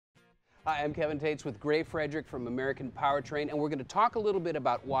Hi, I'm Kevin Tetz with Gray Frederick from American Powertrain, and we're going to talk a little bit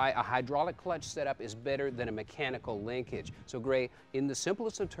about why a hydraulic clutch setup is better than a mechanical linkage. So Gray, in the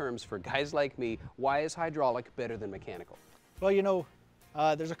simplest of terms for guys like me, why is hydraulic better than mechanical? Well,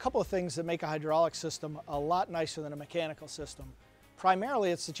 there's a couple of things that make a hydraulic system a lot nicer than a mechanical system.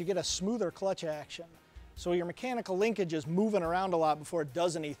 Primarily, it's that you get a smoother clutch action. So your mechanical linkage is moving around a lot before it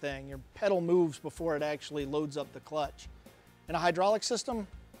does anything. Your pedal moves before it actually loads up the clutch. In a hydraulic system,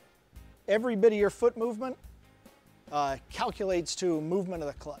 every bit of your foot movement calculates to movement of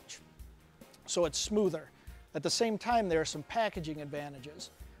the clutch. So it's smoother. At the same time, there are some packaging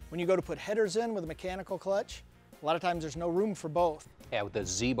advantages. When you go to put headers in with a mechanical clutch, a lot of times there's no room for both. Yeah, with the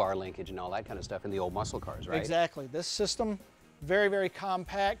Z-bar linkage and all that kind of stuff in the old muscle cars, right? Exactly. This system, very, very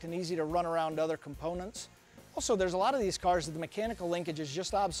compact and easy to run around other components. Also, there's a lot of these cars that the mechanical linkage is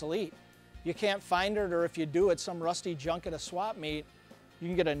just obsolete. You can't find it, or if you do, it's some rusty junk at a swap meet. You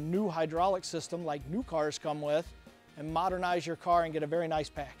can get a new hydraulic system like new cars come with and modernize your car and get a very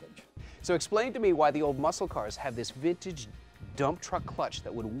nice package. So explain to me why the old muscle cars have this vintage dump truck clutch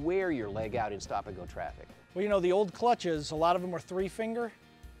that would wear your leg out in stop-and-go traffic. Well, the old clutches, a lot of them were 3-finger.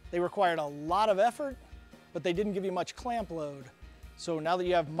 They required a lot of effort, but they didn't give you much clamp load. So now that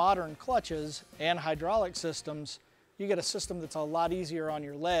you have modern clutches and hydraulic systems, you get a system that's a lot easier on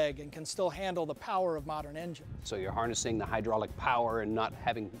your leg and can still handle the power of modern engines. So you're harnessing the hydraulic power and not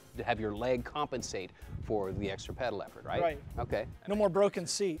having to have your leg compensate for the extra pedal effort, right? Right. Okay. No more broken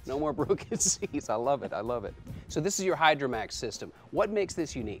seats. No more broken seats. I love it. I love it. So this is your Hydramax system. What makes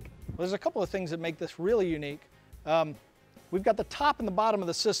this unique? Well, there's a couple of things that make this really unique. We've got the top and the bottom of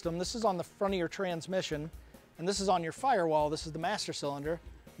the system. This is on the front of your transmission, and this is on your firewall. This is the master cylinder.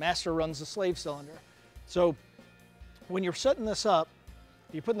 Master runs the slave cylinder. So when you're setting this up,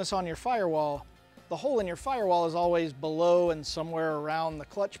 you're putting this on your firewall, the hole in your firewall is always below and somewhere around the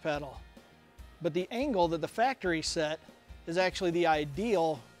clutch pedal. But the angle that the factory set is actually the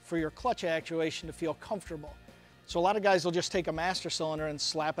ideal for your clutch actuation to feel comfortable. So a lot of guys will just take a master cylinder and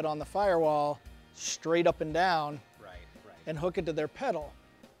slap it on the firewall straight up and down and hook it to their pedal.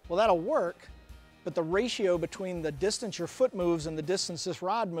 Well, that'll work, but the ratio between the distance your foot moves and the distance this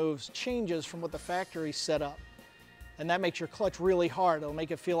rod moves changes from what the factory set up. And that makes your clutch really hard. It'll make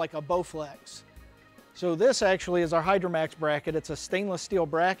it feel like a Bowflex. So this actually is our Hydramax bracket. It's a stainless steel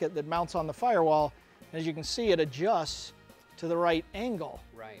bracket that mounts on the firewall. And as you can see, it adjusts to the right angle.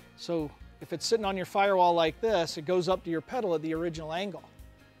 Right. So if it's sitting on your firewall like this, it goes up to your pedal at the original angle.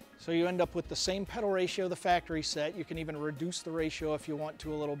 So you end up with the same pedal ratio the factory set. You can even reduce the ratio if you want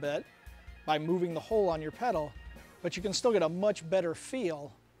to a little bit by moving the hole on your pedal, but you can still get a much better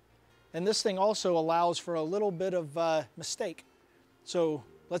feel. And this thing also allows for a little bit of mistake. So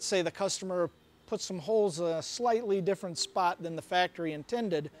let's say the customer puts some holes in a slightly different spot than the factory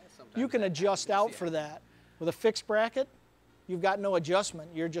intended. You can adjust out for that. With a fixed bracket, you've got no adjustment.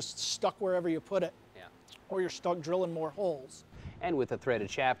 You're just stuck wherever you put it. Yeah. Or you're stuck drilling more holes. And with a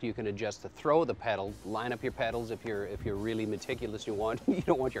threaded shaft, you can adjust the throw of the pedal, line up your pedals if you're really meticulous. You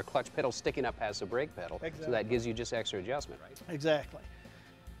don't want your clutch pedal sticking up past the brake pedal. Exactly. So that gives you just extra adjustment, right? Exactly.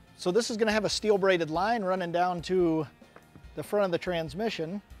 So this is going to have a steel braided line running down to the front of the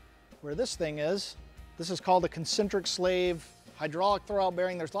transmission where this thing is. This is called a concentric slave hydraulic throwout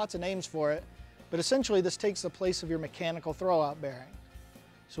bearing. There's lots of names for it, but essentially this takes the place of your mechanical throwout bearing.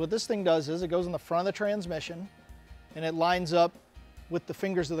 So what this thing does is it goes in the front of the transmission and it lines up with the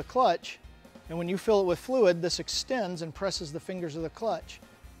fingers of the clutch, and when you fill it with fluid, this extends and presses the fingers of the clutch.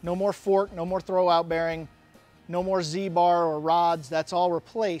 No more fork, no more throwout bearing, no more Z-bar or rods. That's all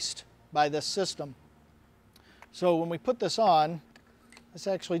replaced by this system. So when we put this on, this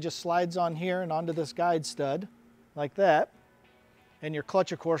actually just slides on here and onto this guide stud like that, and your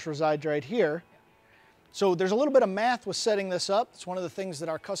clutch of course resides right here. So there's a little bit of math with setting this up. It's one of the things that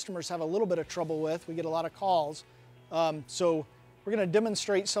our customers have a little bit of trouble with. We get a lot of calls. So we're going to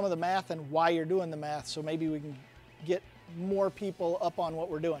demonstrate some of the math and why you're doing the math, so maybe we can get more people up on what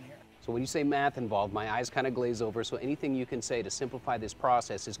we're doing here. So when you say math involved, my eyes kind of glaze over, so anything you can say to simplify this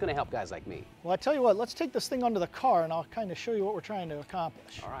process is going to help guys like me. Well, I tell you what, let's take this thing onto the car and I'll kind of show you what we're trying to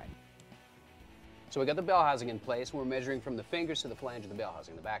accomplish. All right. So we got the bell housing in place, and we're measuring from the fingers to the flange of the bell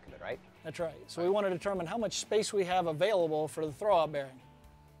housing, the back of it, right? That's right. So we want to determine how much space we have available for the throwout bearing.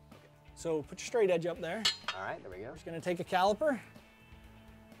 Okay. So put your straight edge up there. All right, there we go. We're just going to take a caliper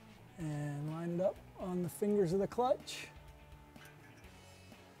and line it up on the fingers of the clutch.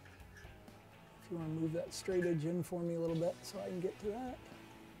 If you want to move that straight edge in for me a little bit so I can get to that.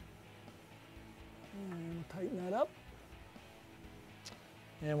 And tighten that up.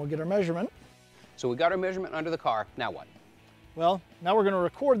 And we'll get our measurement. So we got our measurement under the car. Now what? Well, now we're going to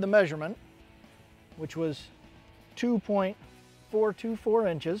record the measurement, which was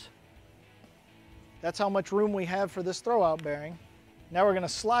 2.424 inches. That's how much room we have for this throwout bearing. Now we're going to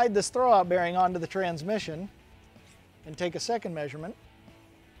slide this throwout bearing onto the transmission and take a second measurement.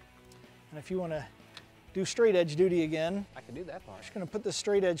 And if you want to do straight edge duty again, I can do that part. I'm just going to put the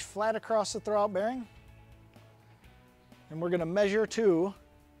straight edge flat across the throwout bearing. And we're going to measure to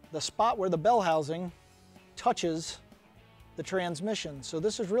the spot where the bell housing touches the transmission. So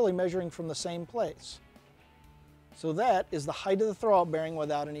this is really measuring from the same place. So that is the height of the throwout bearing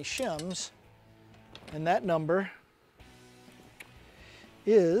without any shims. And that number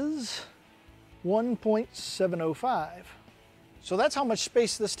is 1.705. So that's how much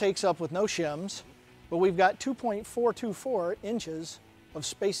space this takes up with no shims, but we've got 2.424 inches of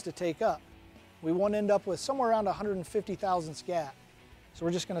space to take up. We want to end up with somewhere around 150 thousandths gap. So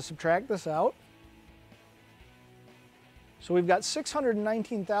we're just going to subtract this out. So we've got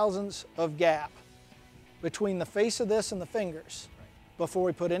 619 thousandths of gap between the face of this and the fingers before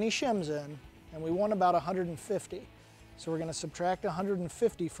we put any shims in, and we want about 150. So we're going to subtract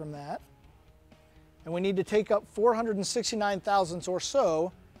 150 from that. And we need to take up 469 thousandths or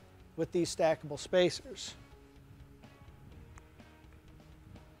so with these stackable spacers.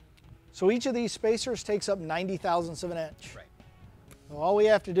 So each of these spacers takes up 90 thousandths of an inch. Right. So all we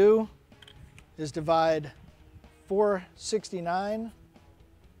have to do is divide 469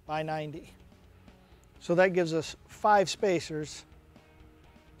 by 90. So that gives us 5 spacers.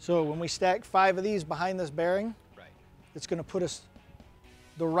 So when we stack 5 of these behind this bearing, it's going to put us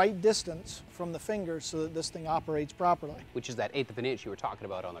the right distance from the fingers so that this thing operates properly. Which is that 1/8 of an inch you were talking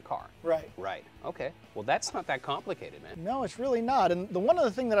about on the car. Right. Right. Okay. Well, that's not that complicated, man. No, it's really not. And the one other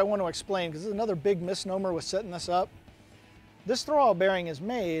thing that I want to explain, because this is another big misnomer with setting this up, this throwout bearing is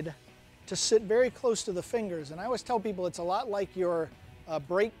made to sit very close to the fingers. And I always tell people it's a lot like your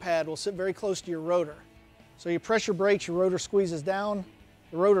brake pad will sit very close to your rotor. So you press your brakes, your rotor squeezes down,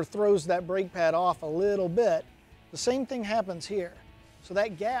 the rotor throws that brake pad off a little bit. The same thing happens here. So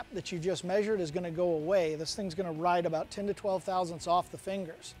that gap that you just measured is going to go away. This thing's going to ride about 10 to 12 thousandths off the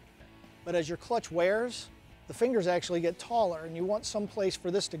fingers. But as your clutch wears, the fingers actually get taller, and you want some place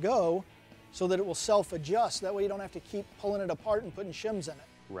for this to go so that it will self-adjust. That way you don't have to keep pulling it apart and putting shims in it.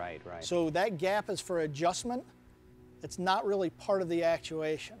 Right, right. So that gap is for adjustment. It's not really part of the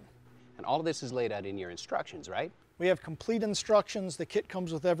actuation. And all of this is laid out in your instructions, right? We have complete instructions. The kit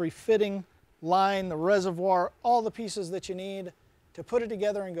comes with every fitting, line, the reservoir, all the pieces that you need to put it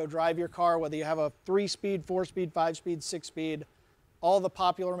together and go drive your car, whether you have a 3-speed, 4-speed, 5-speed, 6-speed. All the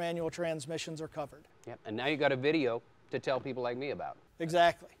popular manual transmissions are covered. Yep. And now you got a video to tell people like me about.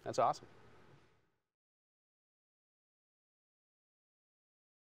 Exactly. That's awesome.